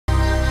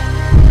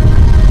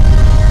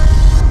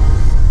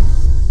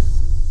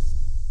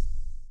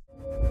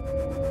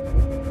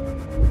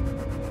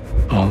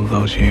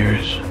those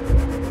years,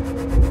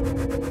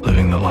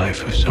 living the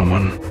life of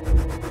someone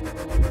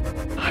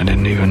I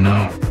didn't even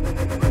know.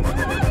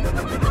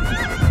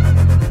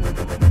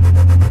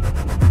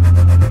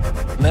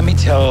 Let me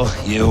tell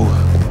you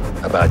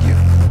about you.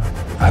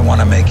 I want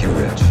to make you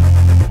rich.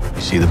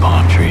 You see the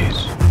palm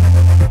trees?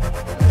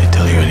 They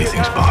tell you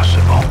anything's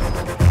possible.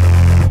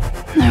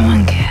 No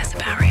one cares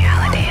about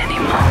reality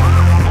anymore.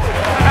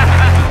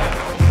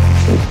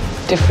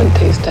 Different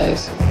these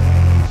days.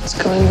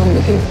 What's going on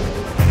with you?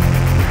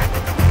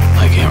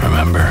 I can't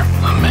remember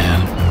the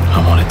man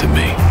I wanted to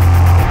be.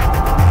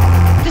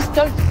 Just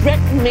don't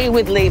threaten me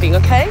with leaving,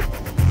 okay?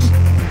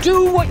 Just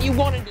do what you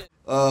want to do.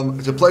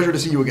 It's a pleasure to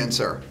see you again,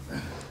 sir.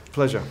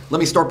 Pleasure. Let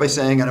me start by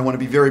saying, and I want to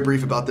be very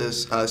brief about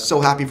this,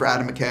 so happy for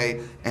Adam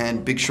McKay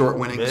and Big Short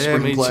winning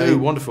screenplay. Me too.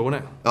 Wonderful,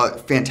 wasn't it?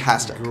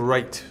 Fantastic.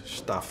 Great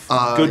stuff.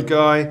 Good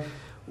guy.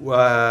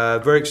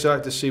 Very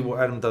excited to see what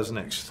Adam does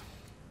next.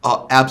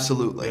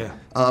 Absolutely.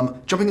 Yeah.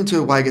 Jumping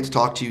into why I get to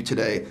talk to you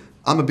today,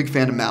 I'm a big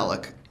fan of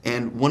Malick.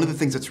 And one of the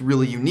things that's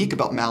really unique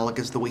about Malick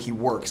is the way he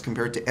works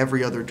compared to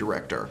every other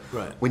director.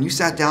 Right. When you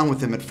sat down with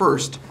him at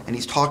first and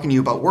he's talking to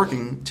you about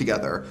working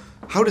together,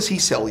 how does he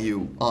sell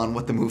you on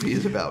what the movie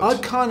is about?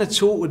 I'd kind of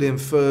talked with him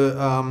for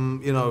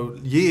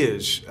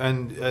years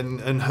and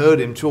heard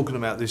him talking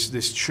about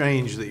this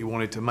change that he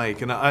wanted to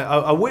make. And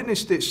I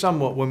witnessed it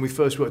somewhat when we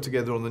first worked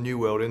together on The New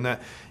World, in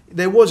that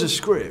there was a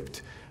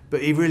script,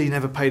 but he really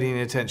never paid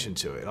any attention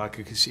to it. I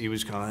could see he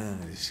was kind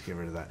of, let's get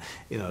rid of that.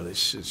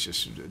 Let's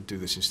just do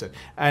this instead.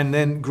 And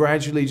then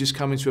gradually just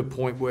coming to a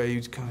point where he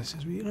kind of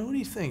says, well, what do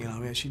you think?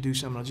 We actually do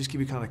something. I'll just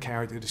give you kind of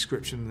character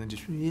description and then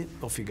just,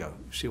 off you go,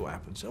 see what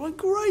happens. So I went,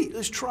 great,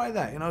 let's try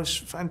that. It's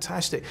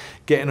fantastic.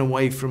 Getting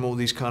away from all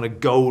these kind of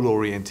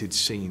goal-oriented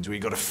scenes where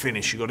you've got to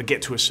finish, you've got to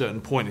get to a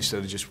certain point instead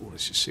of just, well,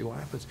 let's just see what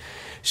happens.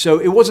 So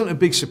it wasn't a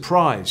big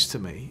surprise to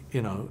me,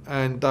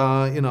 and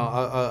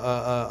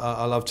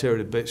I love Terry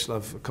to bits,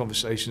 love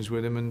conversations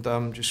with him,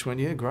 and just went,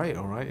 yeah, great,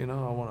 all right, I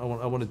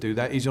want to do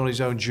that. He's on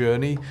his own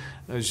journey,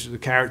 as the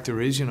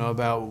character is,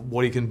 about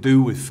what he can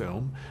do with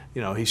film.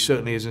 He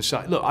certainly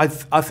isn't. Look, I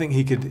think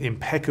he could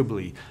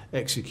impeccably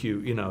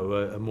execute,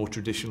 a more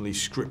traditionally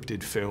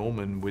scripted film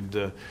and with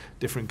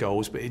different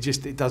goals, but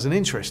it doesn't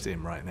interest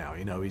him right now.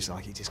 He's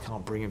like, he just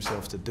can't bring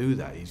himself to do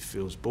that. He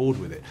feels bored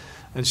with it.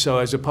 And so,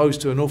 as opposed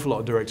to an awful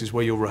lot of directors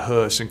where you'll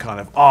rehearse and kind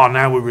of,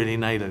 now we're really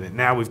nailing it.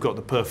 Now we've got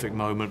the perfect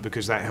moment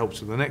because that helps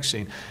with the next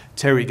scene.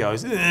 Terry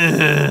goes,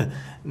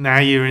 now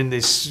you're in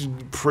this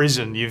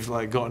prison. You've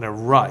gotten a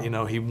rut.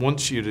 He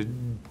wants you to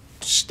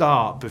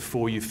start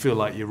before you feel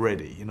like you're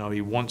ready.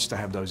 He wants to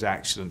have those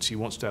accidents. He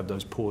wants to have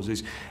those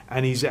pauses,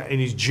 and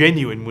he's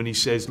genuine when he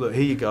says, "Look,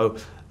 here you go.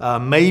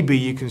 Maybe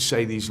you can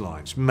say these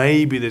lines.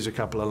 Maybe there's a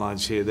couple of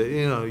lines here that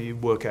you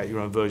work out your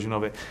own version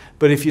of it.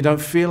 But if you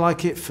don't feel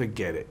like it,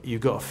 forget it.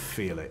 You've got to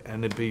feel it."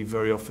 And it'd be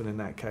very often in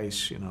that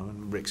case,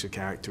 and Rick's a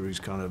character who's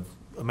kind of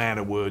a man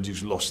of words,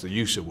 who's lost the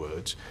use of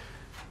words.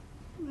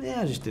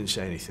 Yeah, I just didn't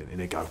say anything. And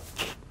they go,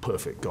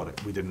 perfect, got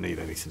it. We didn't need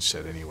anything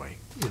said anyway.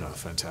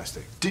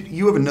 Fantastic.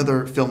 You have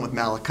another film with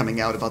Malick coming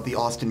out about the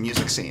Austin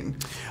music scene.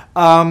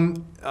 No,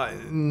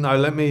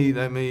 let me.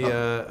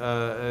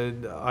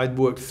 I'd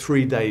worked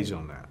 3 days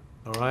on that,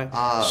 all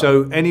right?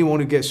 So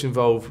anyone who gets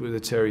involved with a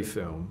Terry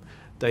film,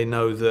 they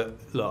know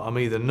that, look, I'm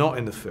either not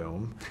in the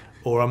film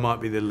or I might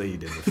be the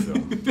lead in the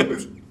film.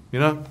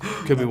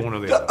 Could be one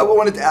or the other. I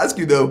wanted to ask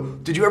you, though,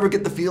 did you ever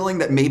get the feeling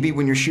that maybe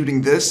when you're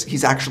shooting this,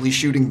 he's actually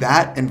shooting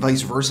that and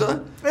vice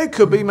versa? It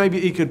could be. Maybe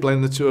he could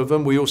blend the two of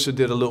them. We also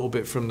did a little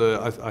bit from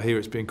I hear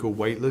it's being called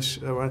Weightless.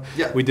 Right?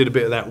 Yeah. We did a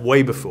bit of that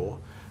way before.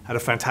 Had a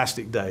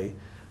fantastic day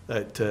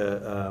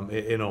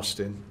in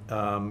Austin,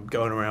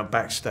 going around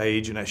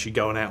backstage and actually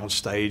going out on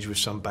stage with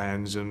some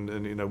bands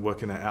and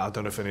working that out. I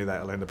don't know if any of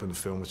that will end up in the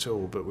film at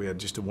all, but we had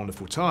just a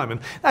wonderful time. And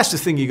that's the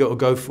thing you got to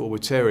go for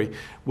with Terry,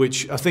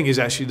 which I think is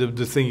actually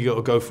the thing you got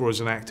to go for as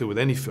an actor with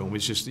any film.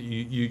 Is just that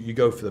you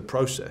go for the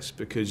process,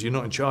 because you're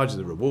not in charge of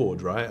the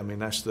reward, right? I mean,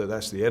 that's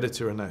the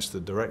editor and that's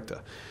the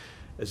director.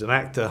 As an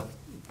actor,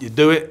 you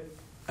do it,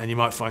 and you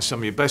might find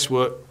some of your best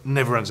work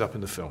never ends up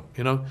in the film,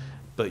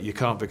 But you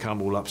can't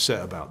become all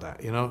upset about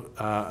that,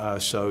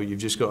 So you've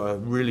just got to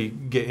really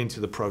get into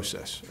the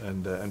process,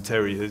 and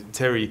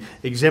Terry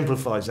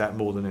exemplifies that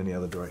more than any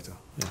other director.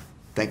 Yeah.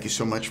 Thank you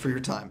so much for your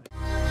time.